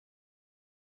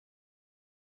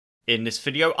In this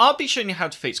video, I'll be showing you how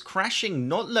to fix crashing,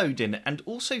 not loading, and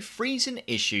also freezing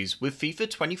issues with FIFA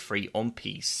 23 on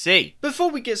PC.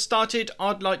 Before we get started,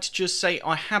 I'd like to just say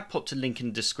I have popped a link in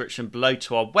the description below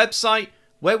to our website,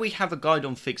 where we have a guide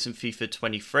on fixing FIFA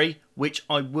 23, which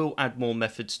I will add more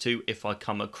methods to if I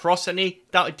come across any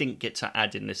that I didn't get to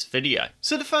add in this video.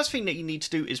 So the first thing that you need to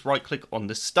do is right click on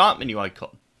the start menu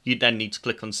icon. You then need to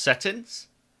click on settings.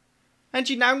 And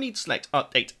you now need to select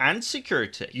Update and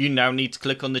Security. You now need to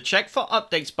click on the Check for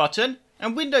Updates button,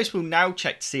 and Windows will now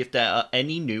check to see if there are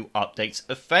any new updates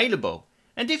available.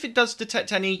 And if it does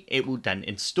detect any, it will then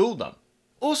install them.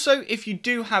 Also, if you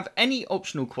do have any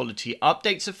optional quality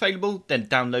updates available, then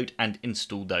download and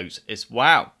install those as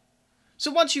well.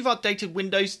 So once you've updated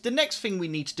Windows, the next thing we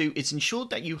need to do is ensure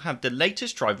that you have the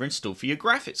latest driver installed for your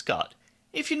graphics card.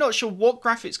 If you're not sure what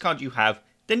graphics card you have,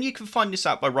 then you can find this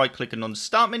out by right clicking on the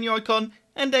start menu icon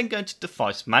and then going to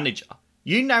Device Manager.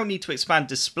 You now need to expand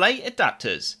Display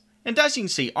Adapters, and as you can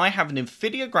see I have an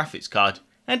Nvidia graphics card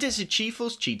and it's a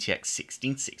GeForce GTX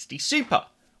 1660 Super,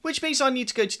 which means I need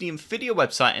to go to the Nvidia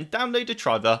website and download a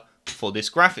driver for this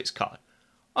graphics card.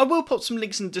 I will put some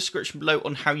links in the description below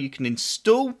on how you can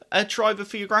install a driver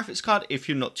for your graphics card if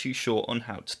you're not too sure on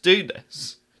how to do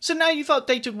this. So now you've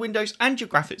updated Windows and your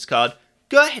graphics card,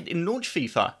 go ahead and launch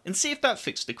FIFA and see if that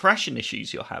fixed the crashing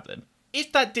issues you're having.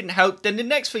 If that didn't help, then the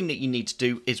next thing that you need to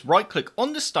do is right click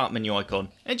on the start menu icon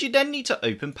and you then need to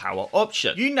open power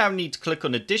option. You now need to click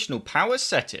on additional power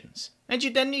settings and you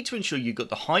then need to ensure you've got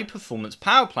the high performance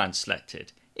power plan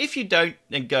selected. If you don't,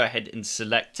 then go ahead and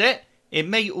select it. It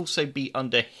may also be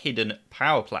under hidden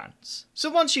power plans. So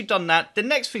once you've done that, the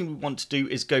next thing we want to do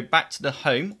is go back to the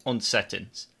home on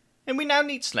settings and we now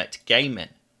need to select gaming.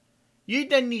 You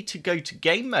then need to go to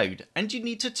game mode and you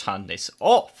need to turn this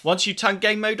off. Once you turn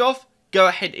game mode off, go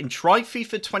ahead and try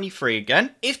FIFA 23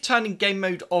 again. If turning game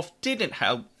mode off didn't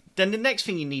help, then the next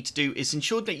thing you need to do is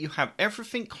ensure that you have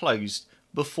everything closed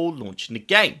before launching the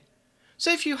game.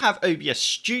 So if you have OBS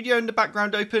Studio in the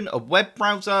background open, a web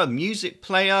browser, a music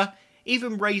player,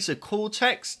 even Razer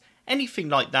Cortex, anything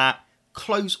like that,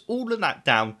 close all of that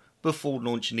down before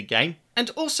launching the game.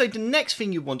 And also the next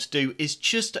thing you want to do is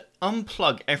just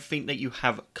unplug everything that you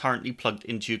have currently plugged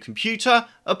into your computer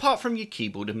apart from your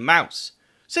keyboard and mouse.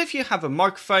 So if you have a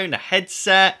microphone, a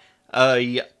headset,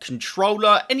 a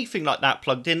controller, anything like that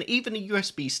plugged in, even a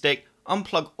USB stick,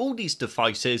 unplug all these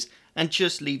devices and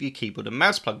just leave your keyboard and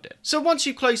mouse plugged in. So once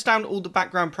you've closed down all the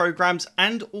background programs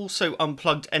and also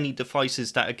unplugged any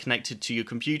devices that are connected to your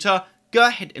computer, go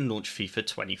ahead and launch FIFA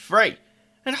 23.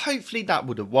 And hopefully that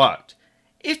would have worked.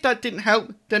 If that didn't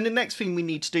help, then the next thing we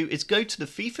need to do is go to the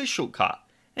FIFA shortcut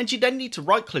and you then need to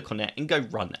right click on it and go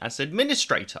run as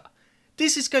administrator.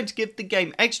 This is going to give the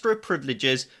game extra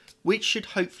privileges which should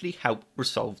hopefully help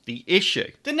resolve the issue.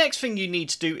 The next thing you need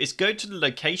to do is go to the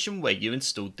location where you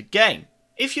installed the game.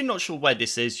 If you're not sure where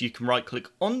this is, you can right click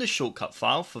on the shortcut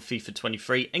file for FIFA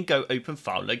 23 and go open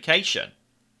file location.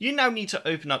 You now need to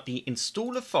open up the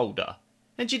installer folder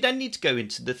and you then need to go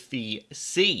into the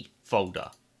VC folder.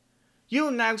 You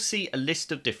will now see a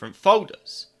list of different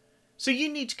folders. So you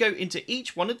need to go into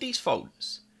each one of these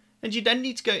folders and you then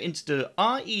need to go into the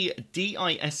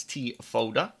REDIST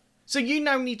folder. So you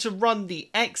now need to run the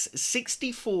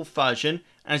x64 version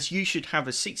as you should have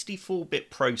a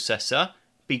 64-bit processor,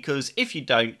 because if you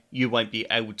don't, you won't be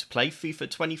able to play FIFA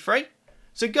 23.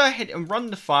 So go ahead and run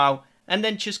the file and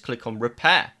then just click on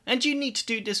repair. And you need to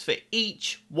do this for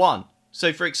each one.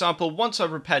 So for example, once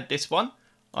I've repaired this one,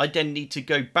 I then need to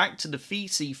go back to the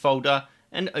VC folder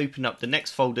and open up the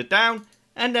next folder down,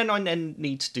 and then I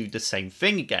need to do the same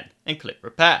thing again and click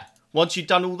repair. Once you've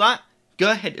done all that,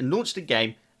 go ahead and launch the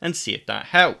game and see if that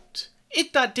helped.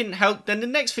 If that didn't help, then the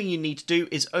next thing you need to do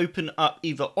is open up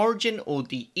either Origin or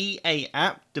the EA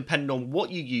app, depending on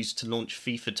what you use to launch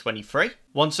FIFA 23.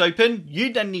 Once open,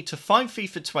 you then need to find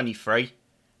FIFA 23,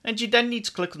 and you then need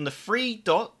to click on the three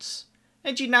dots,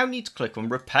 and you now need to click on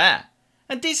repair.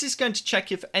 And this is going to check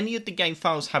if any of the game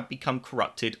files have become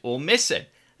corrupted or missing.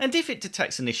 And if it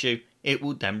detects an issue, it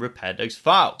will then repair those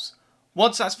files.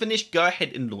 Once that's finished, go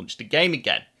ahead and launch the game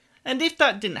again. And if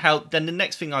that didn't help, then the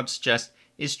next thing I'd suggest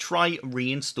is try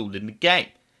reinstalling the game.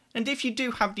 And if you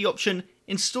do have the option,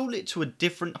 install it to a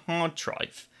different hard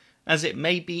drive, as it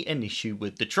may be an issue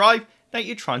with the drive that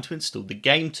you're trying to install the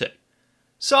game to.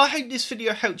 So I hope this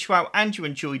video helped you out and you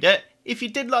enjoyed it. If you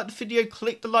did like the video,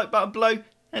 click the like button below.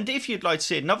 And if you'd like to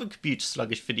see another computer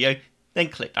sluggish video, then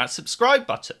click that subscribe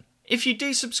button. If you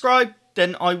do subscribe,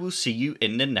 then I will see you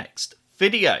in the next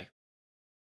video.